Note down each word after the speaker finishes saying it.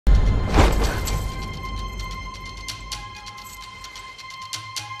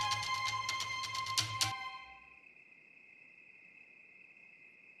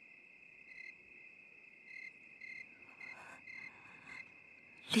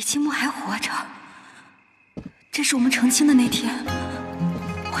李金木还活着，这是我们成亲的那天，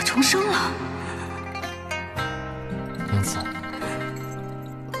我重生了。娘子，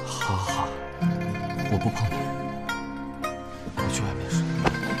好好好，我不碰你，我去外面睡。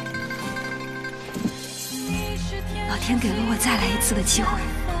老天给了我再来一次的机会，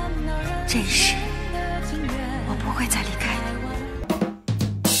这一世我不会再离开你。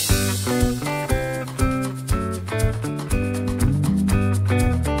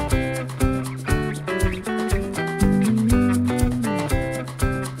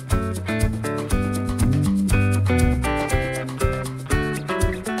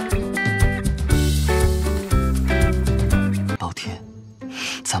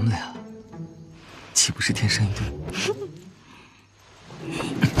 咱们俩岂不是天生一对？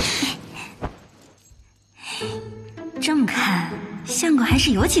这么看，相公还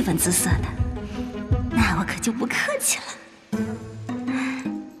是有几分姿色的，那我可就不客气了。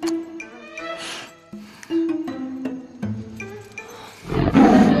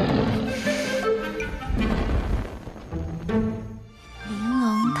玲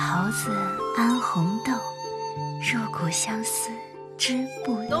珑桃子安红豆，肉骨相思。 知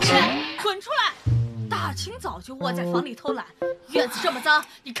不知？东西滚出来！大清早就窝在房里偷懒，院子这么脏，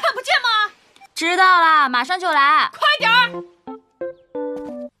你看不见吗？知道了，马上就来。快点儿！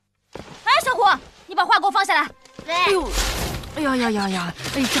哎，小虎，你把画给我放下来。哎呦，哎呀呀呀呀！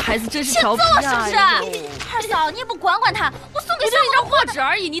哎，这孩子真是调皮啊！是不是？二嫂，你也不管管他，我送给小虎的画纸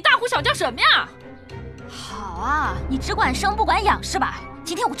而已，你大呼小叫什么呀？好啊，你只管生不管养是吧？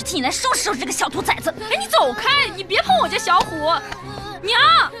 今天我就替你来收拾收拾这个小兔崽子！哎，你走开！你别碰我家小虎！娘，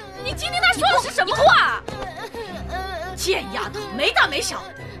你听听他说的是什么话？贱丫头，没大没小，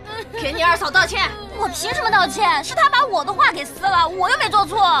给你二嫂道歉！我凭什么道歉？是他把我的画给撕了，我又没做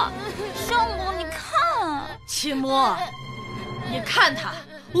错。相公，你看，秦墨，你看他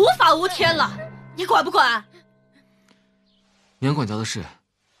无法无天了，你管不管？娘管教的事，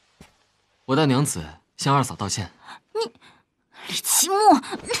我代娘子向二嫂道歉。你。 李奇木，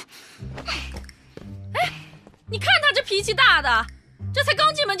哎，你看他这脾气大的，这才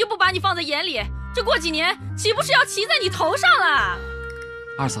刚进门就不把你放在眼里，这过几年岂不是要骑在你头上了？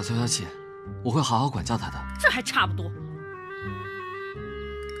二嫂消消气，我会好好管教他的。这还差不多。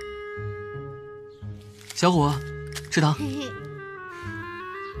小虎，吃糖。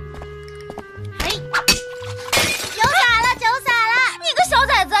哎，酒洒了，酒洒了！你个小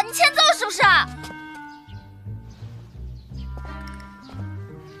崽子，你欠揍是不是？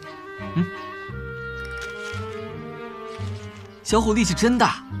 小虎力气真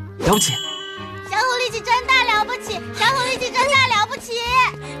大，了不起！小虎力气真大，了不起！小虎力气真大，了不起！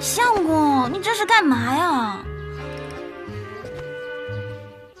相公，你这是干嘛呀？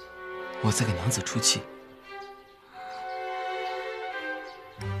我在给娘子出气。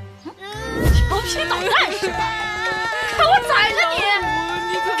调皮捣蛋是吧？看我宰了你！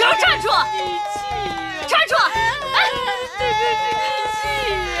给我站住！站住！哎，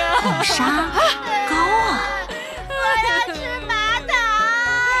虎沙高啊！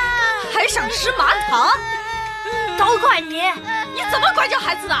 还想吃麻糖？都怪你！你怎么管教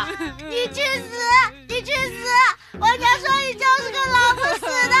孩子的？你去死！你去死！我娘说你就是个老不死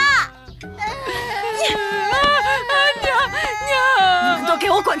的！你们都给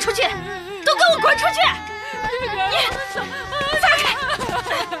我滚出去！都给我滚出去！你撒开！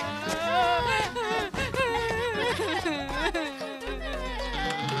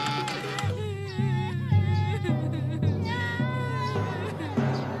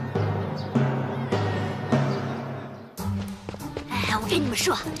我跟你们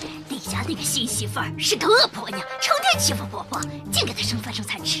说，李家那个新媳妇儿是个恶婆娘，成天欺负婆婆，净给她剩饭剩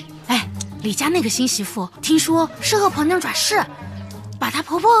菜吃。哎，李家那个新媳妇听说是恶婆娘转世，把她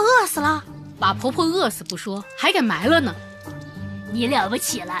婆婆饿死了，把婆婆饿死不说，还给埋了呢。你了不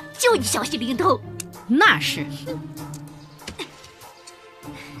起了，就你消息灵通。那是。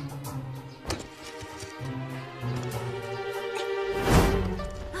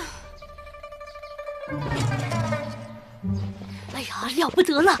哎呀，了不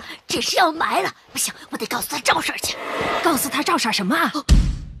得了，这是要埋了！不行，我得告诉他赵婶去。告诉他赵婶什么啊？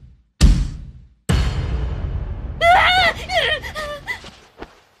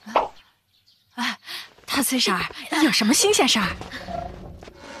哎，大崔婶儿，有什么新鲜事儿？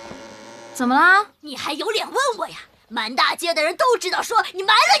怎么了？你还有脸问我呀？满大街的人都知道说你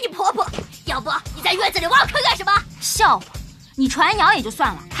埋了你婆婆，要不你在院子里挖坑干什么？笑话！你传谣也就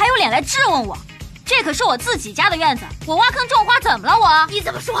算了，还有脸来质问我？这可是我自己家的院子，我挖坑种花怎么了我？你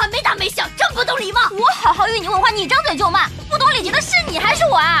怎么说话没大没小，这么不懂礼貌？我好好与你问话，你张嘴就骂，不懂礼节的是你还是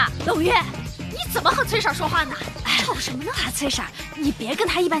我啊？冷月，你怎么和崔婶说话呢？哎，吵什么呢？大崔婶，你别跟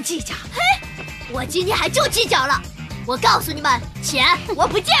他一般计较。嘿，我今天还就计较了。我告诉你们，钱我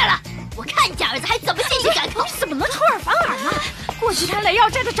不借了。我看你家儿子还怎么进去赶口！你怎么能出尔反尔呢？过几天雷要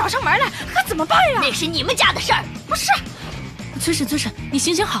债的找上门来，可怎么办呀？那是你们家的事儿，不是。崔婶，你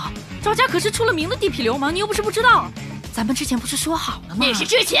行行好，赵家可是出了名的地痞流氓，你又不是不知道。咱们之前不是说好了吗？那是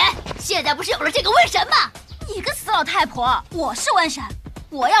之前，现在不是有了这个瘟神吗？你个死老太婆，我是瘟神，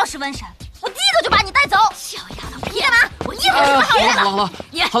我要是瘟神，我第一个就把你带走。小丫头，别嘛，我一会儿就好人了。好了，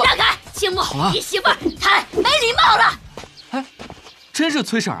你让开，青木，你媳妇儿太没礼貌了。哎，真是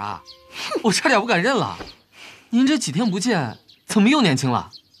崔婶啊，我差点不敢认了。您这几天不见，怎么又年轻了？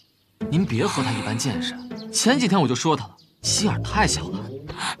您别和她一般见识。前几天我就说她了，心眼太小了。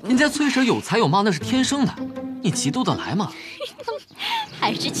人家崔婶有才有貌那是天生的，你嫉妒得来吗？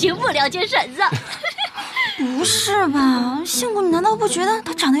还是青木了解婶子。不是吧？幸谷，你难道不觉得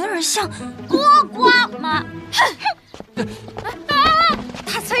她长得有点像呱呱吗？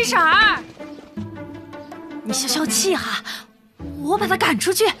大崔婶儿，你消气哈，我把她赶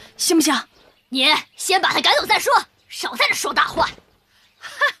出去行不行？你先把她赶走再说，少在这说大话。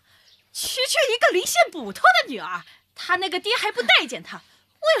区一个离线捕头的女儿，她那个爹还不待见她，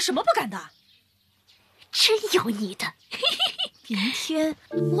我有什么不敢的？真有你的！明天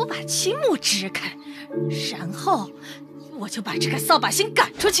我把青木支开，然后我就把这个扫把星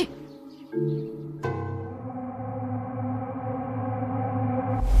赶出去。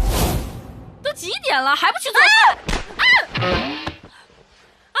都几点了，还不去做饭？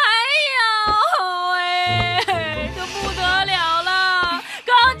哎呀喂，这不得了了！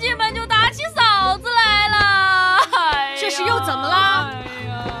刚进门就打起嫂子来了，这是又怎么了？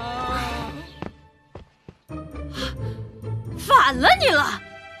反了你了！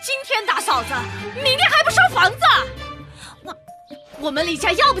今天打嫂子，明天还不烧房子！我们李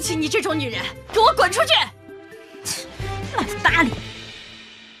家要不起你这种女人，给我滚出去！懒得搭理。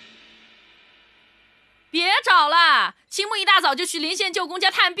别找了，青木一大早就去临县舅公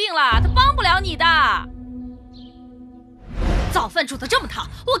家探病了，他帮不了你的。早饭煮得这么烫，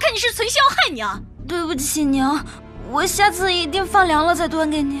我看你是存心要害娘。对不起娘，我下次一定放凉了再端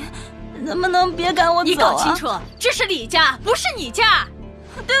给你。能不能别赶我走啊？你搞清楚，这是李家，不是你家。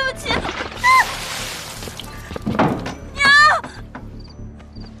对不起，娘。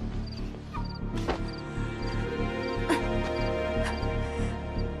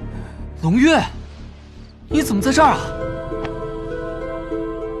龙月，你怎么在这儿啊？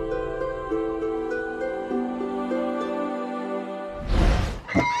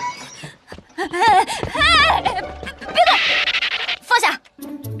别动，放下。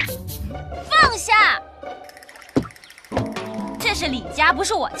放下！这是李家，不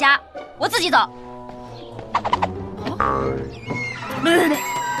是我家，我自己走。哦